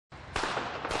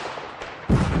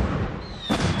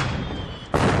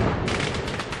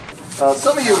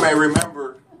Some of you may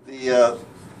remember the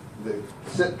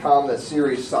sitcom, the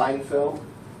series Seinfeld.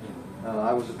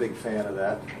 I was a big fan of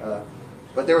that.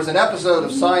 But there was an episode of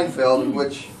Seinfeld in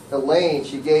which Elaine,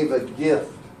 she gave a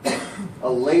gift, a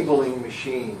labeling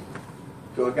machine,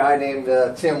 to a guy named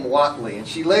Tim Whatley. And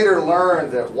she later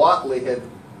learned that Whatley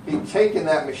he'd taken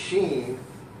that machine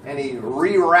and he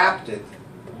rewrapped it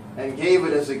and gave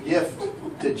it as a gift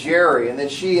to Jerry. And then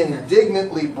she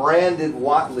indignantly branded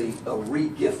Whatley a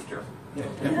re-gifter.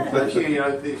 But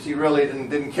she really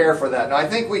didn't care for that. Now, I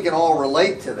think we can all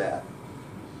relate to that.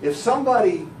 If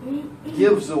somebody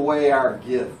gives away our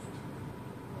gift,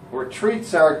 or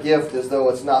treats our gift as though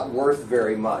it's not worth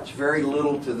very much, very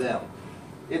little to them,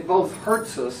 it both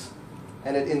hurts us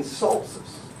and it insults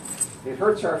us. It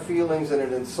hurts our feelings and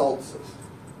it insults us.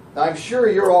 Now, I'm sure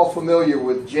you're all familiar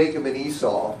with Jacob and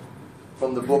Esau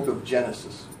from the book of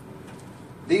Genesis.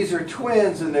 These are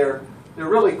twins, and they're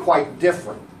really quite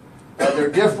different.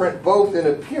 They're different both in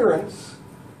appearance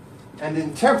and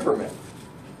in temperament.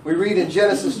 We read in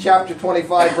Genesis chapter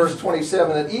 25, verse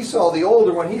 27, that Esau, the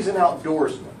older one, he's an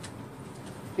outdoorsman.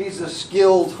 He's a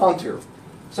skilled hunter,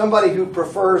 somebody who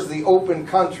prefers the open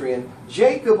country. And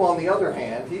Jacob, on the other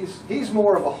hand, he's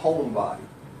more of a homebody.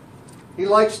 He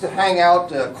likes to hang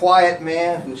out, a quiet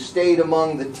man who stayed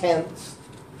among the tents.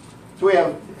 So we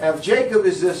have Jacob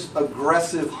is this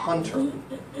aggressive hunter.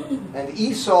 And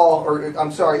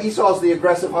Esau's the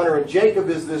aggressive hunter, and Jacob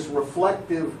is this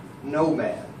reflective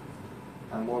nomad.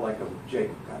 I'm more like a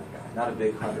Jacob kind of guy. Not a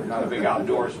big hunter, not a big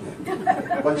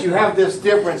outdoorsman. But you have this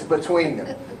difference between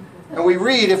them. And we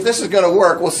read, if this is going to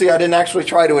work, we'll see, I didn't actually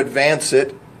try to advance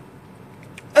it.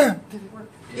 Did it work?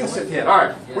 Yes, it did. All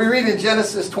right. We read in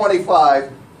Genesis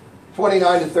 25,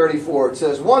 29 to 34, it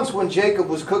says, "Once when Jacob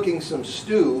was cooking some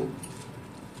stew,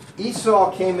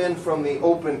 Esau came in from the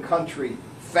open country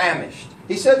famished.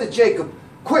 He said to Jacob,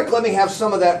 'Quick, let me have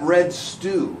some of that red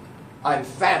stew. I'm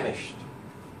famished.'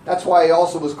 That's why he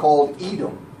also was called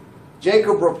Edom.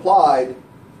 Jacob replied,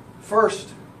 'First,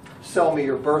 sell me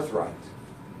your birthright.'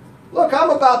 'Look, I'm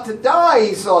about to die,'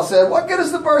 Esau said. 'What good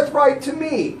is the birthright to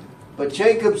me?' But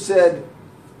Jacob said,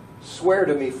 'Swear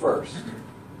to me first.'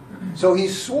 So he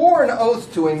swore an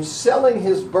oath to him, selling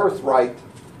his birthright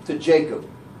to Jacob.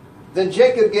 Then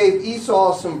Jacob gave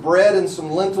Esau some bread and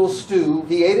some lentil stew.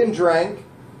 He ate and drank,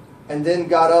 and then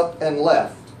got up and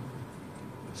left.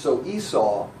 So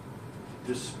Esau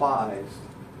despised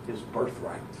his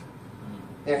birthright."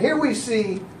 Now here we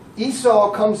see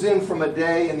Esau comes in from a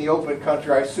day in the open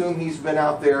country. I assume he's been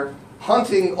out there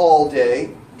hunting all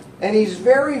day, and he's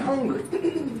very hungry.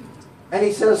 And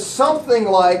he says something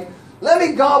like, "Let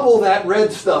me gobble that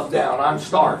red stuff down. I'm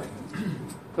starving."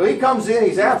 So he comes in,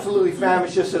 he's absolutely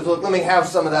famished, just says, "Look, let me have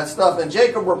some of that stuff." And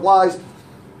Jacob replies,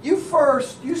 you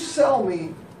sell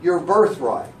me your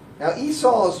birthright." Now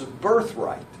Esau's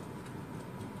birthright,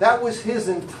 that was his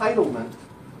entitlement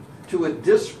to a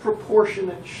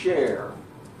disproportionate share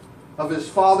of his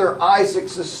father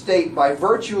Isaac's estate by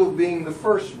virtue of being the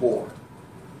firstborn.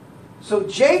 So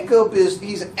Jacob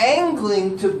he's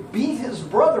angling to beat his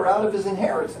brother out of his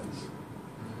inheritance.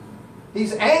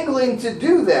 He's angling to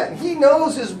do that. He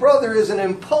knows his brother is an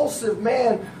impulsive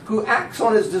man who acts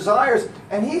on his desires,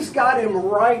 and he's got him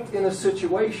right in a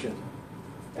situation.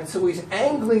 And so he's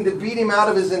angling to beat him out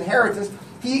of his inheritance.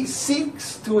 He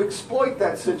seeks to exploit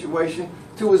that situation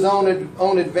to his own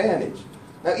advantage.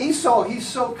 Now Esau, he's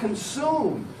so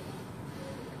consumed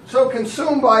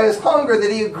by his hunger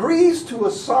that he agrees to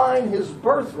assign his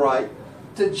birthright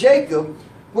to Jacob,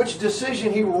 which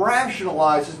decision he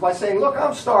rationalizes by saying, "Look,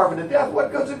 I'm starving to death.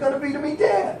 What good's it going to be to me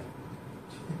dead?"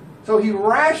 So he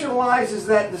rationalizes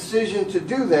that decision to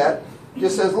do that.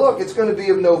 Just says, "Look, it's going to be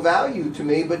of no value to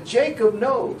me." But Jacob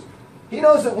knows. He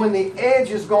knows that when the edge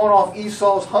has gone off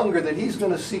Esau's hunger, that he's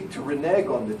going to seek to renege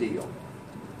on the deal.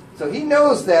 So he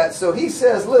knows that. So he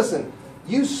says, "Listen,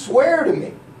 you swear to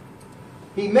me."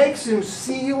 He makes him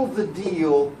seal the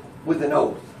deal with an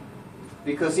oath,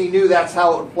 because he knew that's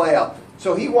how it would play out.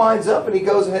 So he winds up and he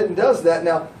goes ahead and does that.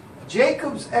 Now,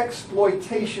 Jacob's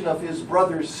exploitation of his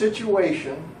brother's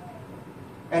situation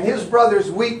and his brother's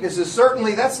weaknesses,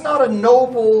 certainly that's not a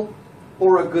noble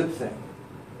or a good thing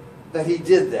that he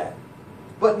did that.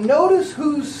 But notice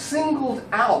who's singled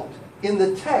out in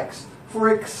the text for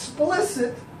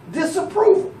explicit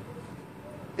disapproval.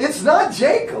 It's not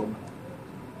Jacob.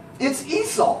 It's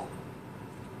Esau.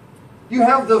 You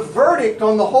have the verdict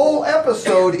on the whole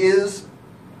episode is,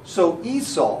 so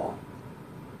Esau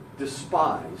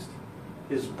despised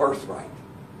his birthright.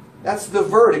 That's the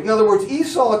verdict. In other words,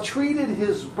 Esau treated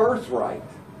his birthright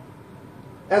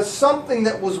as something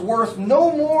that was worth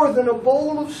no more than a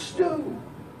bowl of stew.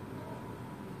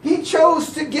 He he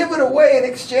chose to give it away in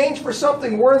exchange for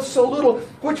something worth so little,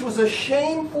 which was a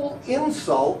shameful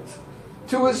insult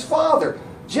to his father.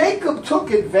 Jacob took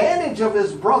advantage of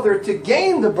his brother to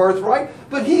gain the birthright,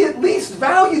 but he at least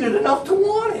valued it enough to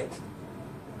want it.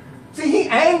 See, he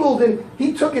angled and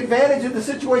he took advantage of the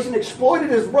situation, exploited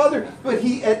his brother, but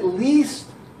he at least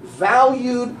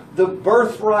valued the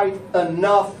birthright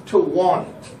enough to want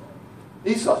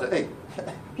it. Esau said, hey,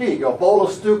 here you go, bowl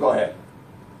of stew, go ahead.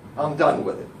 I'm done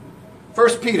with it.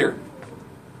 1 Peter.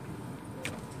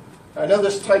 I know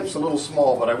this type's a little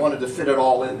small, but I wanted to fit it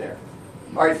all in there.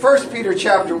 All right, 1 Peter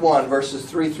chapter 1, verses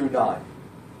 3 through 9.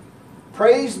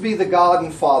 Praise be the God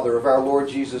and Father of our Lord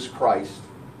Jesus Christ,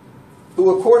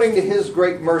 who according to his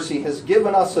great mercy has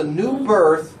given us a new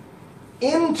birth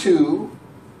into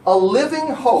a living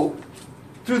hope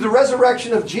through the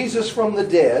resurrection of Jesus from the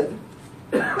dead,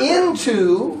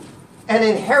 into an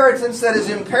inheritance that is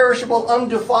imperishable,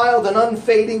 undefiled, and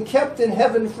unfading, kept in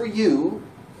heaven for you,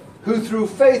 who through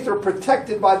faith are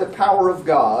protected by the power of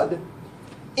God,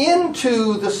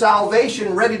 into the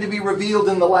salvation ready to be revealed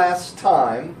in the last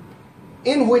time,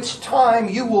 in which time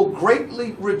you will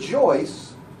greatly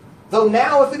rejoice, though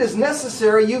now, if it is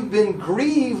necessary, you've been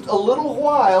grieved a little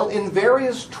while in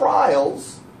various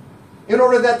trials, in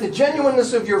order that the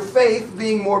genuineness of your faith,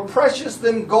 being more precious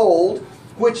than gold,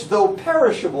 which though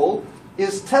perishable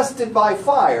is tested by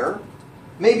fire,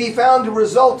 may be found to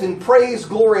result in praise,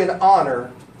 glory, and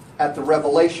honor at the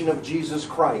revelation of Jesus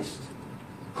Christ,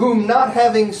 whom not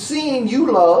having seen you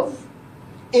love,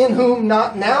 in whom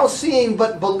not now seeing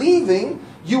but believing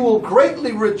you will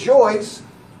greatly rejoice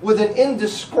with an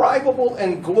indescribable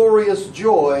and glorious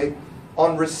joy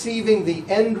on receiving the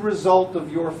end result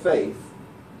of your faith,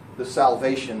 the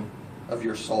salvation of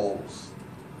your souls.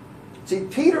 See,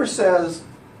 Peter says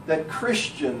that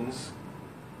Christians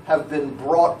have been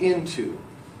brought into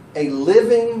a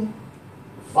living,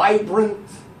 vibrant,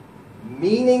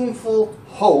 meaningful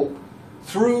hope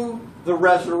through the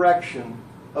resurrection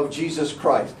of Jesus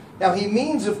Christ. Now, he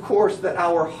means, of course, that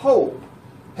our hope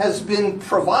has been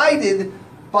provided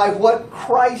by what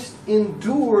Christ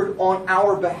endured on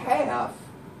our behalf,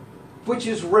 which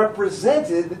is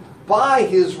represented by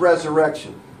his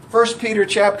resurrection. 1 Peter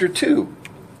chapter 2,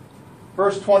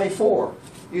 verse 24.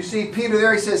 You see Peter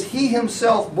there, he says, he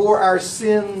himself bore our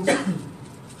sins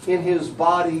in his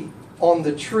body on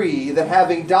the tree, that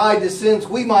having died to sins,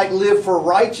 we might live for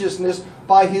righteousness.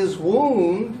 By his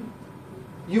wound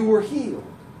you were healed.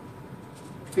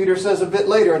 Peter says a bit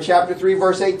later in chapter 3,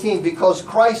 verse 18, because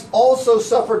Christ also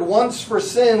suffered once for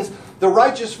sins, the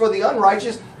righteous for the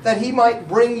unrighteous, that he might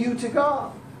bring you to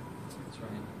God. That's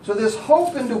right. So this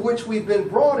hope into which we've been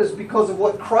brought is because of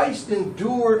what Christ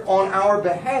endured on our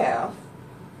behalf,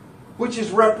 which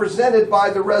is represented by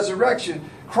the resurrection.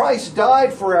 Christ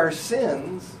died for our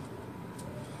sins,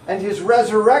 and his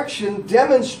resurrection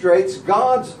demonstrates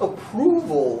God's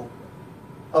approval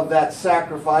of that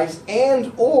sacrifice,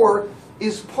 and or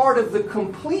is part of the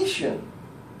completion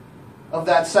of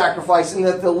that sacrifice, in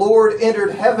that the Lord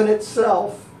entered heaven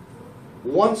itself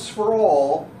once for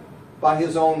all by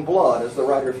his own blood, as the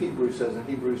writer of Hebrews says in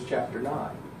Hebrews chapter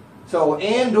 9. So,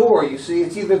 and or, you see,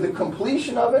 it's either the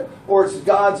completion of it, or it's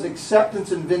God's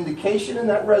acceptance and vindication in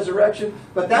that resurrection.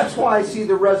 But that's why I see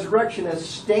the resurrection as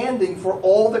standing for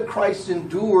all that Christ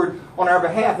endured on our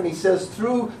behalf. And he says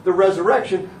through the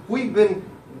resurrection, we've been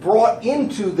brought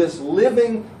into this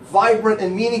living, vibrant,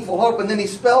 and meaningful hope. And then he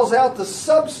spells out the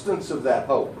substance of that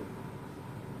hope.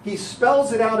 He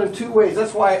spells it out in two ways.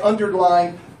 That's why I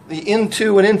underlined the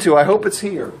into and into. I hope it's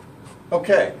here.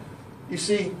 Okay. You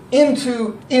see,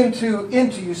 into.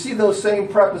 You see those same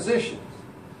prepositions.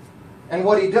 And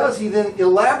what he does, he then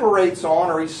elaborates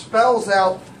on, or he spells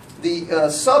out the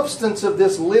substance of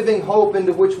this living hope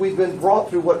into which we've been brought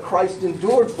through what Christ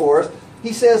endured for us.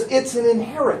 He says it's an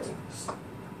inheritance.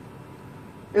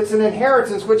 It's an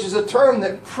inheritance, which is a term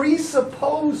that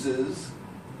presupposes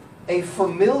a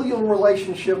familial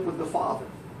relationship with the Father.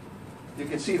 You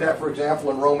can see that, for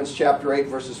example, in Romans chapter 8,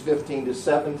 verses 15 to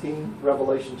 17,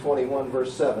 Revelation 21,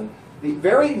 verse 7. The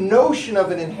very notion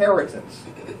of an inheritance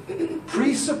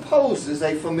presupposes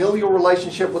a familial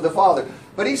relationship with the Father.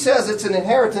 But he says it's an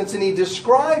inheritance, and he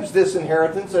describes this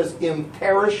inheritance as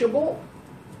imperishable,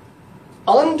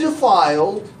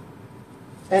 undefiled,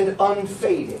 and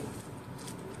unfading.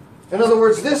 In other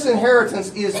words, this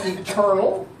inheritance is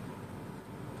eternal,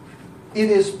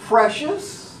 it is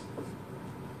precious,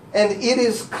 and it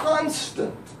is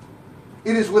constant.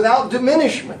 It is without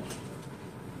diminishment.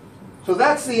 So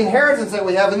that's the inheritance that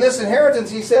we have. And this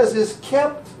inheritance, he says, is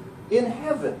kept in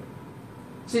heaven.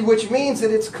 See, which means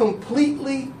that it's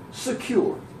completely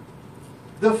secure.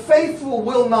 The faithful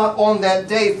will not on that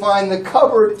day find the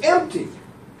cupboard empty.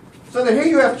 So that here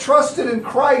you have trusted in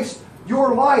Christ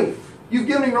your life. You've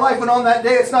given Him your life, and on that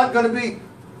day it's not going to be,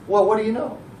 well, what do you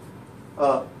know?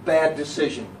 Bad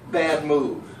decision, bad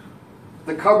move.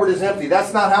 The cupboard is empty.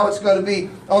 That's not how it's going to be.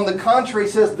 On the contrary,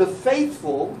 it says the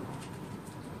faithful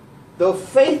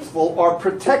are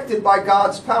protected by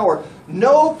God's power.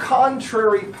 No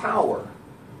contrary power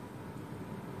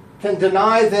can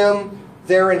deny them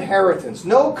their inheritance.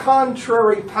 No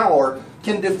contrary power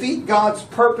can defeat God's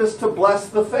purpose to bless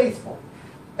the faithful.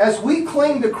 As we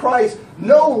cling to Christ,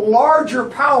 no larger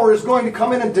power is going to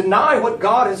come in and deny what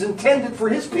God has intended for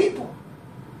His people.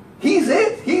 He's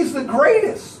it. He's the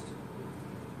greatest.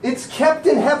 It's kept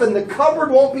in heaven. The cupboard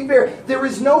won't be bare. There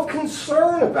is no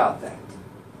concern about that.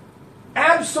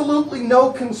 Absolutely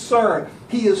no concern.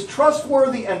 He is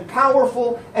trustworthy and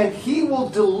powerful, and He will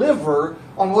deliver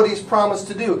on what He's promised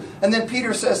to do. And then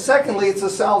Peter says, secondly, it's a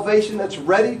salvation that's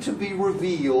ready to be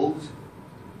revealed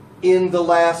in the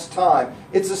last time.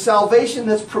 It's a salvation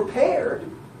that's prepared.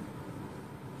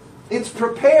 It's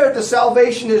prepared. The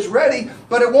salvation is ready,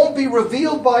 but it won't be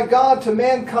revealed by God to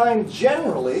mankind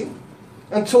generally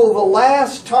until the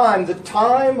last time, the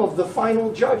time of the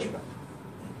final judgment.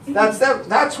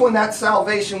 That's when that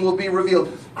salvation will be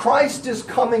revealed. Christ is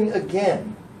coming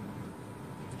again.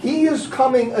 He is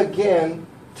coming again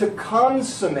to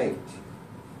consummate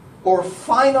or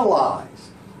finalize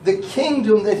the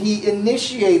kingdom that He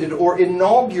initiated or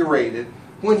inaugurated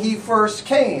when He first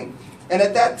came. And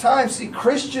at that time, see,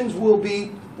 Christians will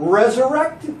be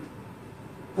resurrected.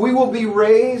 We will be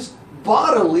raised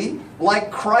bodily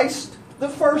like Christ the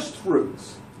first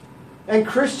fruits. And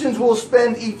Christians will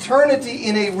spend eternity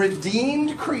in a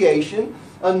redeemed creation,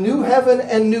 a new heaven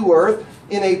and new earth,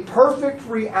 in a perfect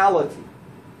reality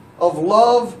of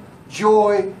love,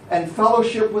 joy, and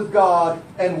fellowship with God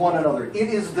and one another. It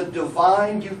is the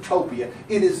divine utopia.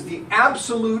 It is the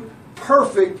absolute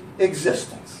perfect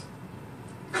existence.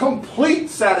 Complete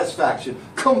satisfaction,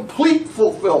 complete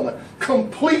fulfillment,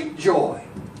 complete joy.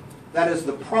 That is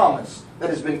the promise that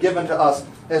has been given to us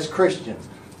as Christians.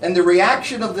 And the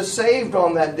reaction of the saved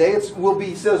on that day will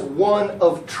be, says, one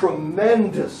of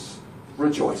tremendous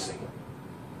rejoicing.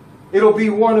 It'll be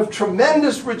one of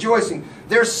tremendous rejoicing.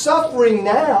 They're suffering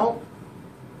now,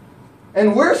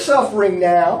 and we're suffering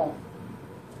now.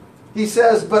 He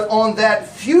says, but on that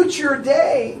future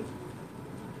day,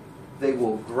 they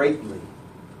will greatly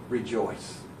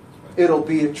rejoice. It'll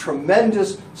be a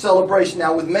tremendous celebration.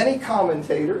 Now, with many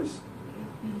commentators,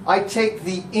 I take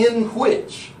the in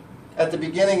which at the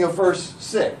beginning of verse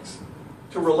 6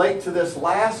 to relate to this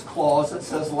last clause that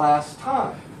says last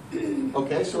time.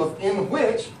 Okay, so if in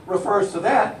which refers to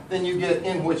that, then you get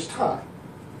in which time.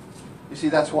 You see,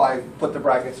 that's why I put the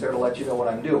brackets there to let you know what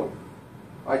I'm doing.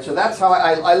 All right, so that's how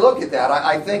I look at that.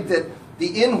 I think that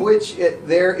the in which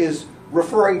there is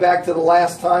referring back to the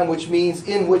last time, which means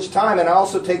in which time. And I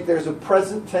also take there's a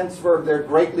present tense verb there,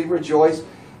 greatly rejoice.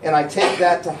 And I take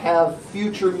that to have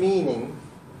future meaning,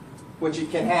 which it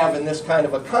can have in this kind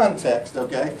of a context,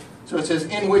 okay? So it says,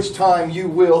 in which time you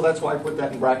will, that's why I put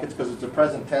that in brackets, because it's a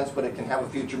present tense, but it can have a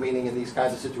future meaning in these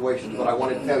kinds of situations. But I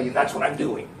wanted to tell you, that's what I'm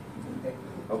doing.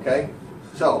 Okay?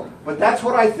 So, but that's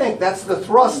what I think. That's the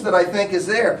thrust that I think is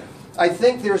there. I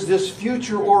think there's this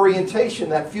future orientation.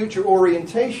 That future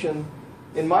orientation,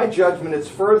 in my judgment, it's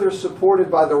further supported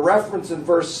by the reference in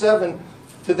verse 7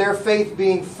 to their faith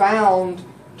being found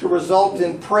to result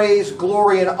in praise,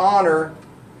 glory, and honor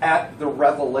at the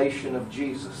revelation of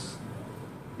Jesus.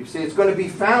 You see, it's going to be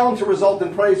found to result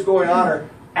in praise, glory, and honor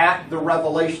at the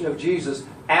revelation of Jesus,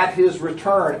 at His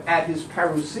return, at His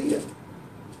parousia.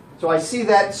 So I see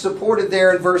that supported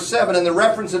there in verse 7, and the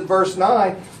reference in verse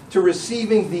 9 to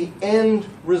receiving the end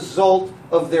result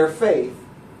of their faith,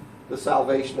 the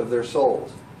salvation of their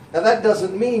souls. Now that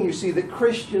doesn't mean, you see, that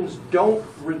Christians don't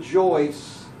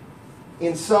rejoice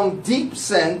in some deep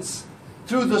sense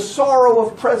through the sorrow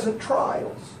of present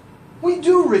trials. We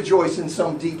do rejoice in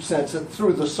some deep sense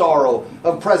through the sorrow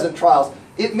of present trials.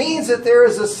 It means that there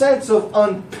is a sense of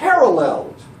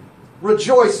unparalleled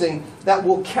rejoicing that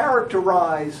will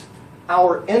characterize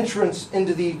our entrance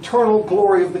into the eternal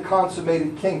glory of the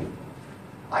consummated kingdom.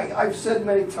 I've said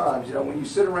many times, when you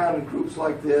sit around in groups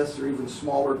like this, or even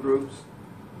smaller groups,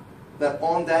 that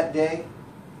on that day,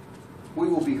 we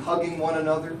will be hugging one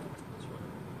another,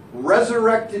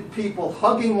 resurrected people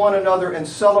hugging one another and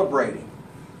celebrating.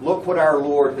 Look what our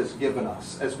Lord has given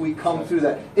us as we come through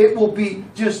that. It will be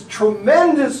just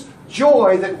tremendous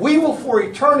joy that we will for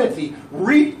eternity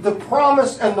reap the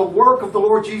promise and the work of the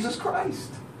Lord Jesus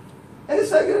Christ. And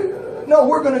it's like, no,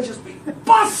 we're going to just be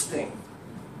busting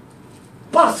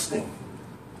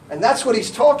And that's what he's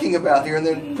talking about here. And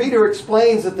then Peter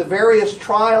explains that the various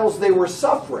trials they were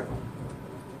suffering,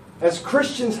 as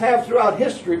Christians have throughout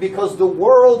history, because the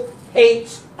world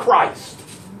hates Christ.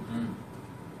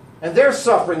 And they're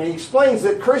suffering. And he explains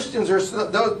that Christians are,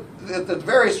 that the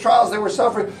various trials they were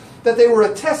suffering, that they were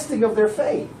a testing of their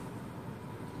faith.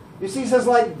 You see, he says,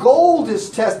 like gold is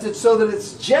tested so that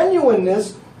its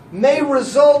genuineness may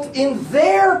result in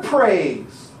their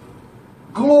praise,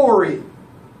 glory,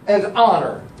 and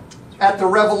honor at the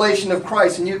revelation of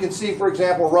Christ. And you can see, for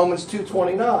example, Romans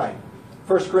 2:29,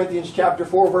 1 Corinthians chapter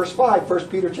 4, verse 5, 1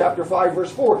 Peter chapter 5,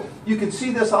 verse 4. You can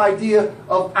see this idea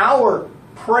of our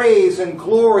praise and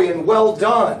glory and well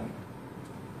done,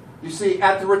 you see,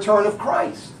 at the return of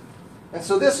Christ. And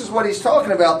so this is what he's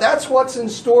talking about. That's what's in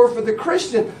store for the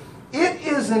Christian. It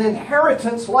is an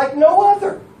inheritance like no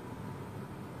other.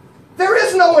 There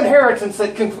is no inheritance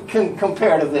that can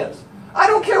compare to this. I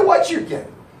don't care what you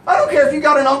get. I don't care if you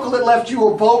got an uncle that left you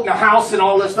a boat and a house and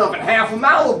all this stuff and half of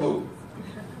Malibu.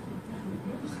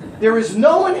 There is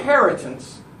no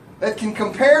inheritance that can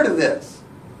compare to this.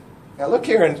 Now look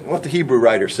here in what the Hebrew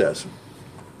writer says.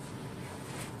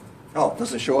 Oh, it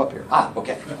doesn't show up here. Ah,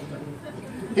 okay.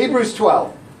 Hebrews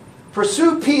 12.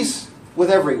 Pursue peace with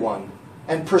everyone,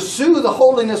 and pursue the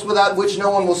holiness without which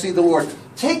no one will see the Lord.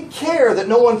 Take care that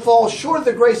no one falls short of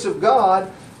the grace of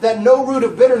God, that no root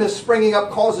of bitterness springing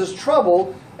up causes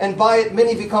trouble, and by it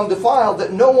many become defiled,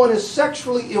 that no one is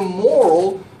sexually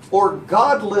immoral or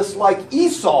godless like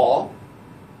Esau,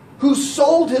 who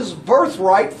sold his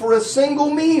birthright for a single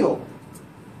meal.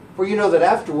 For you know that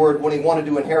afterward, when he wanted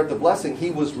to inherit the blessing, he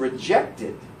was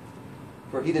rejected,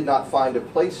 for he did not find a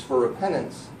place for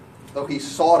repentance, though he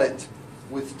sought it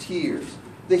with tears.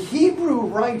 The Hebrew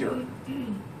writer,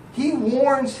 he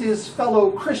warns his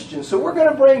fellow Christians. So we're going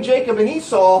to bring Jacob and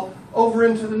Esau over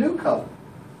into the new covenant.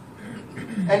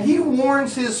 And he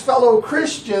warns his fellow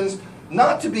Christians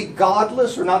not to be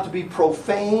godless or not to be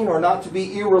profane or not to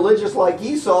be irreligious like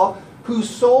Esau, who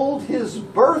sold his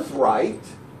birthright,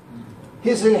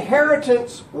 his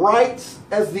inheritance rights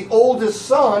as the oldest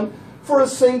son, for a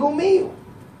single meal.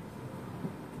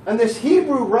 And this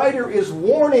Hebrew writer is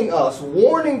warning us,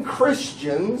 warning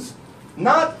Christians,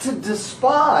 not to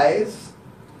despise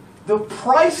the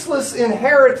priceless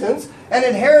inheritance, an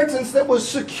inheritance that was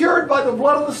secured by the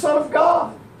blood of the Son of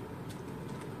God.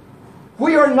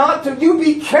 We are not to, you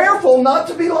be careful not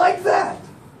to be like that.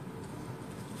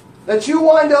 That you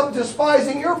wind up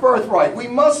despising your birthright. We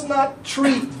must not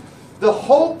treat the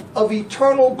hope of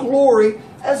eternal glory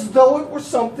as though it were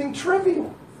something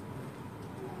trivial.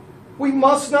 We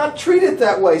must not treat it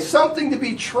that way. Something to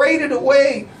be traded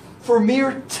away for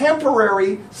mere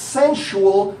temporary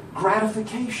sensual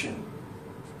gratification.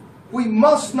 We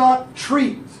must not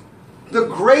treat the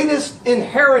greatest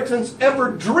inheritance ever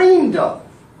dreamed of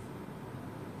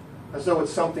as though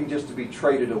it's something just to be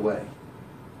traded away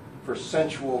for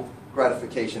sensual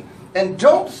gratification. And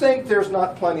don't think there's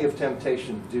not plenty of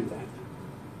temptation to do that.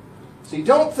 See,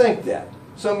 don't think that.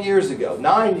 Some years ago,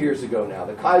 9 years ago now,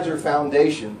 the Kaiser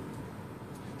Foundation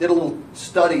did a little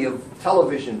study of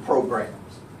television programs.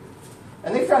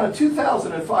 And they found in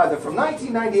 2005 that from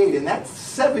 1998, in that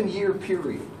 7-year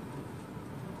period,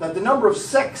 that the number of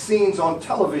sex scenes on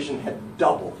television had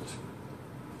doubled.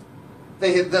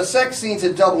 The sex scenes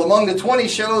had doubled. Among the 20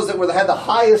 shows that had the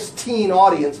highest teen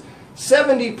audience,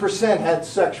 70% had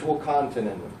sexual content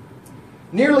in them.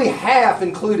 Nearly half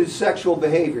included sexual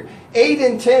behavior. 8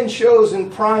 in 10 shows in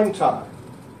prime time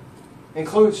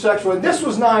include sexual. And this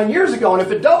was 9 years ago, and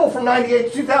if it doubled from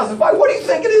 98 to 2005, what do you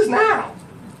think it is now?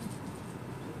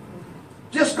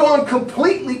 Just gone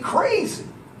completely crazy.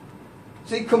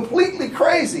 See, completely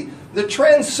crazy. The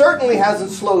trend certainly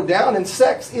hasn't slowed down, and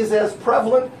sex is as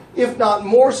prevalent, if not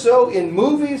more so, in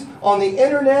movies, on the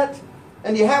internet,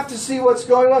 and you have to see what's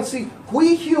going on. See,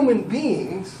 we human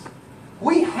beings,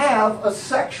 we have a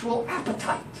sexual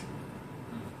appetite.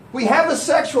 We have a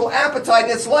sexual appetite,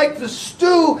 and it's like the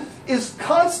stew is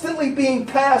constantly being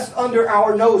passed under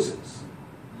our noses.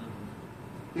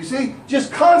 You see,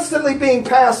 just constantly being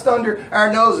passed under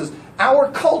our noses. Our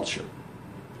culture,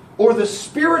 or the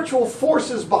spiritual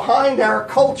forces behind our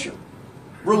culture,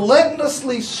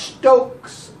 relentlessly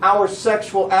stokes our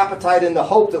sexual appetite in the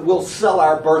hope that we'll sell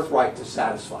our birthright to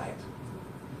satisfy it.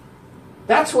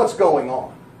 That's what's going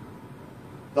on.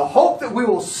 The hope that we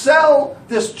will sell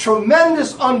this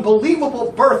tremendous,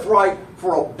 unbelievable birthright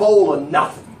for a bowl of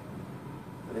nothing.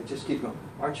 But it just keeps going.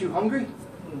 Aren't you hungry?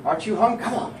 Aren't you hungry?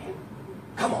 Come on, man.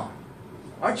 Come on.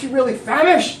 Aren't you really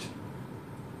famished?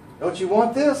 Don't you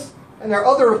want this? And there are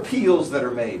other appeals that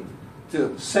are made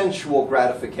to sensual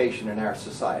gratification in our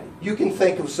society. You can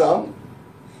think of some.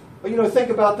 Well, think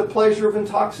about the pleasure of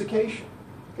intoxication.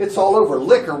 It's all over.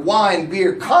 Liquor, wine,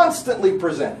 beer, constantly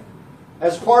presented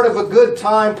as part of a good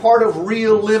time, part of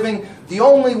real living. The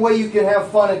only way you can have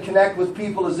fun and connect with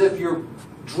people is if you're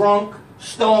drunk,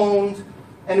 stoned,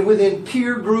 and within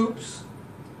peer groups.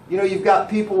 You've got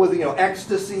people with,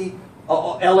 ecstasy,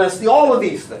 LSD, all of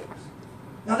these things.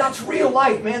 Now that's real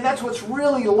life, man. That's what's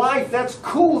really life. That's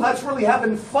cool. That's really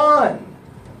having fun.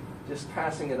 Just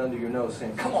passing it under your nose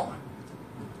saying, come on,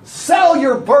 sell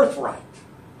your birthright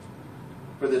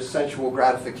for this sensual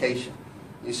gratification.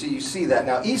 You see that.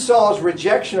 Now Esau's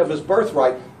rejection of his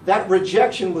birthright, that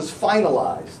rejection was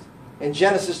finalized in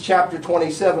Genesis chapter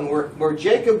 27, where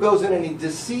Jacob goes in and he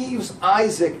deceives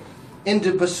Isaac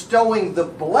into bestowing the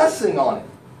blessing on him.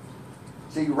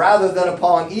 See, rather than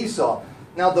upon Esau.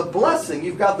 Now the blessing,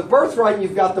 you've got the birthright and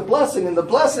you've got the blessing, and the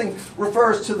blessing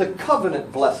refers to the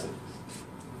covenant blessings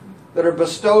that are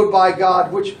bestowed by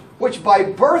God, which by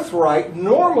birthright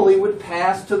normally would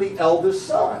pass to the eldest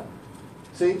son.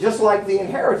 See, just like the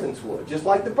inheritance would, just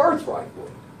like the birthright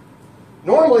would.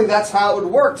 Normally that's how it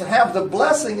would work. To have the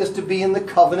blessing is to be in the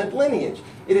covenant lineage.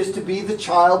 It is to be the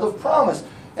child of promise.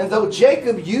 And though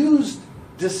Jacob used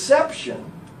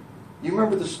deception, you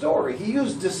remember the story, he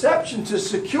used deception to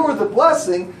secure the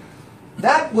blessing,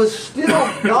 that was still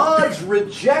God's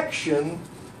rejection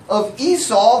of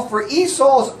Esau for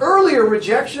Esau's earlier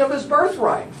rejection of his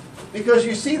birthright. Because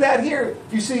you see that here.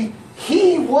 You see,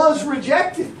 he was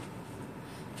rejected.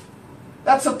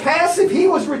 That's a passive. He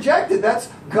was rejected. That's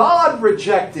God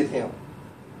rejected him.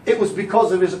 It was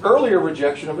because of his earlier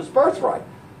rejection of his birthright.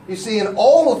 You see, and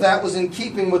all of that was in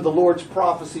keeping with the Lord's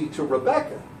prophecy to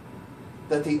Rebekah,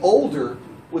 that the older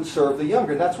would serve the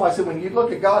younger. And that's why I said when you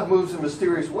look at God moves in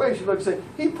mysterious ways, you look and say,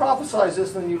 he prophesies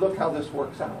this, and then you look how this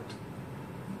works out.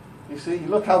 You see, you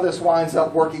look how this winds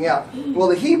up working out. Well,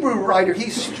 the Hebrew writer, he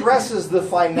stresses the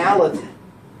finality.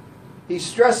 He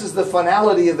stresses the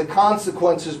finality of the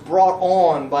consequences brought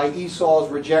on by Esau's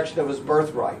rejection of his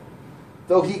birthright.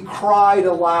 Though he cried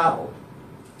aloud.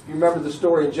 You remember the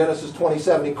story in Genesis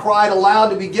 27. He cried aloud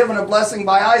to be given a blessing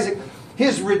by Isaac.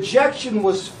 His rejection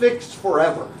was fixed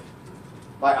forever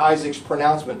by Isaac's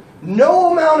pronouncement.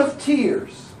 No amount of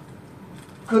tears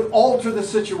could alter the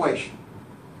situation.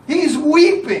 He's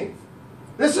weeping.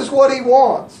 This is what he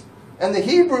wants. And the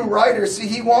Hebrew writer, see,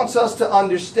 he wants us to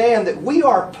understand that we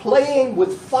are playing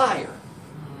with fire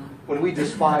when we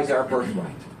despise our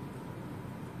birthright.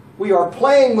 We are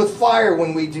playing with fire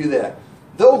when we do that.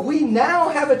 Though we now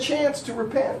have a chance to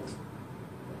repent.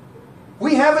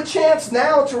 We have a chance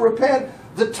now to repent.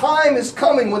 The time is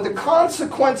coming when the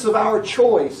consequence of our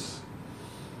choice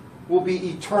will be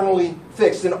eternally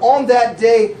fixed. And on that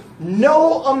day,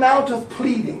 no amount of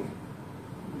pleading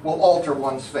will alter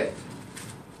one's fate.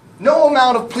 No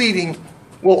amount of pleading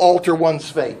will alter one's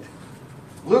fate.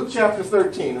 Luke chapter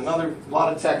 13, another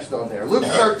lot of text on there. Luke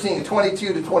 13,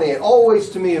 22 to 28. Always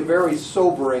to me a very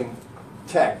sobering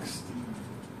text.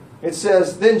 It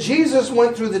says, Then Jesus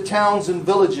went through the towns and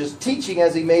villages, teaching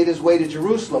as he made his way to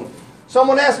Jerusalem.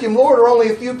 Someone asked him, Lord, are only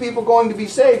a few people going to be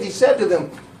saved? He said to them,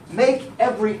 Make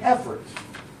every effort.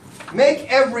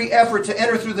 Make every effort to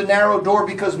enter through the narrow door,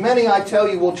 because many, I tell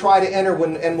you, will try to enter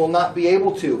and will not be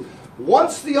able to.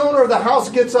 Once the owner of the house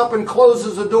gets up and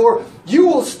closes the door, you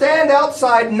will stand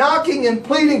outside knocking and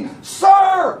pleading,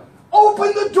 Sir,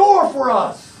 open the door for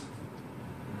us.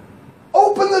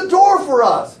 Open the door for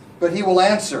us. But he will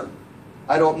answer,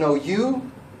 I don't know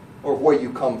you or where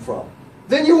you come from.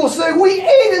 Then you will say, We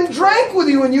ate and drank with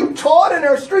you and you taught in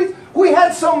our streets. We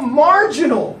had some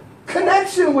marginal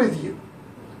connection with you.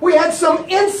 We had some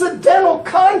incidental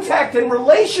contact and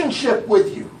relationship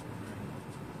with you.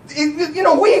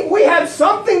 We had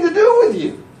something to do with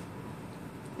you.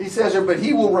 He says here, but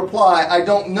he will reply, I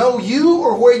don't know you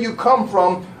or where you come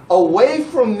from. Away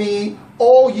from me,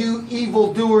 all you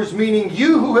evildoers, meaning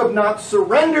you who have not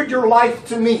surrendered your life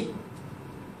to me.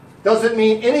 Does it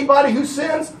mean anybody who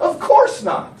sins? Of course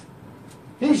not.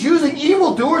 He's using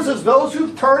evildoers as those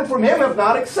who've turned from him, have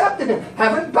not accepted him,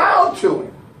 haven't bowed to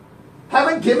him,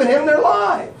 haven't given him their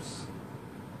lives.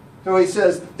 So he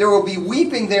says, there will be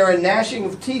weeping there and gnashing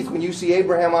of teeth when you see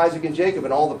Abraham, Isaac, and Jacob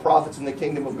and all the prophets in the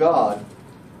kingdom of God,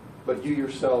 but you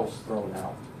yourselves thrown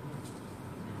out.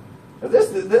 Now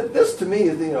this to me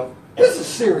is, this is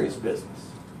serious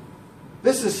business.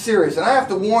 This is serious. And I have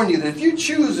to warn you that if you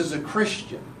choose as a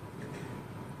Christian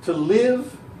to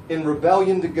live in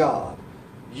rebellion to God,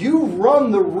 you run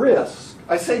the risk.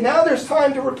 I say now there's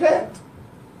time to repent.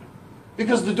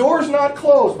 Because the door's not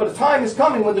closed, but a time is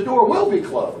coming when the door will be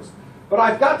closed. But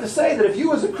I've got to say that if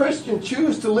you as a Christian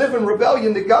choose to live in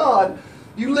rebellion to God,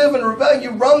 you live in rebellion,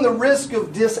 you run the risk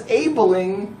of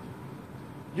disabling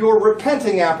your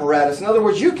repenting apparatus. In other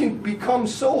words, you can become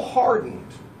so hardened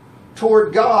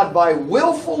toward God by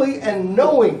willfully and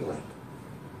knowingly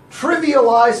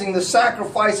trivializing the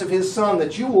sacrifice of His Son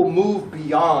that you will move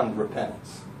beyond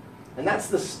repentance. And that's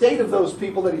the state of those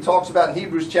people that he talks about in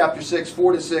Hebrews chapter 6,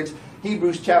 4-6,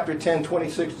 Hebrews chapter 10,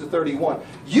 26-31.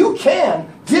 You can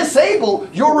disable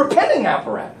your repenting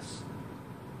apparatus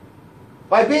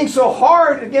by being so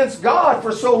hard against God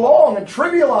for so long and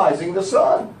trivializing the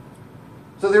Son.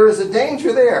 So there is a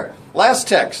danger there. Last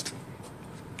text.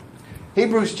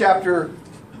 Hebrews chapter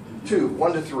 2,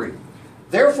 1-3.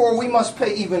 Therefore we must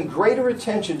pay even greater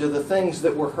attention to the things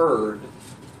that were heard,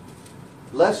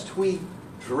 lest we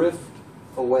drift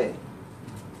away.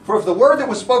 For if the word that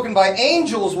was spoken by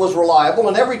angels was reliable,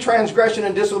 and every transgression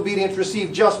and disobedience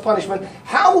received just punishment,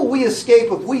 how will we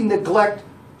escape if we neglect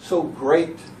so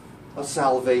great a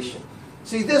salvation?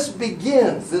 See, this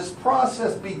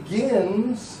process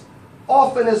begins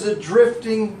often as a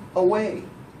drifting away.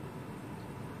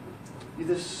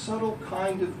 This subtle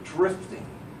kind of drifting.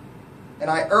 And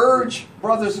I urge,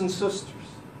 brothers and sisters,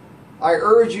 I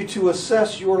urge you to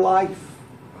assess your life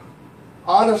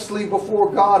honestly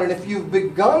before God. And if you've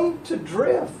begun to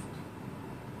drift,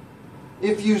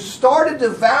 if you started to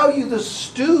value the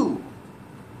stew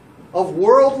of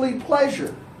worldly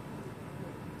pleasure,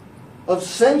 of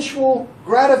sensual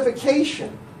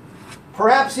gratification,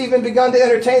 perhaps even begun to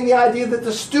entertain the idea that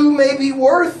the stew may be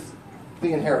worth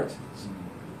the inheritance,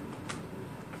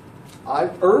 I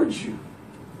urge you,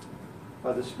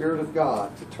 by the Spirit of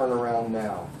God, to turn around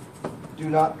now. Do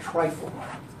not trifle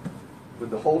with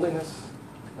the holiness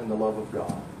and the love of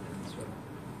God.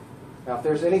 Now, if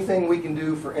there's anything we can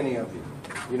do for any of you,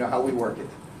 you know how we work it.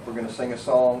 We're going to sing a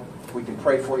song. We can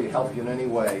pray for you, help you in any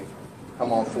way.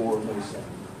 Come on forward when we sing.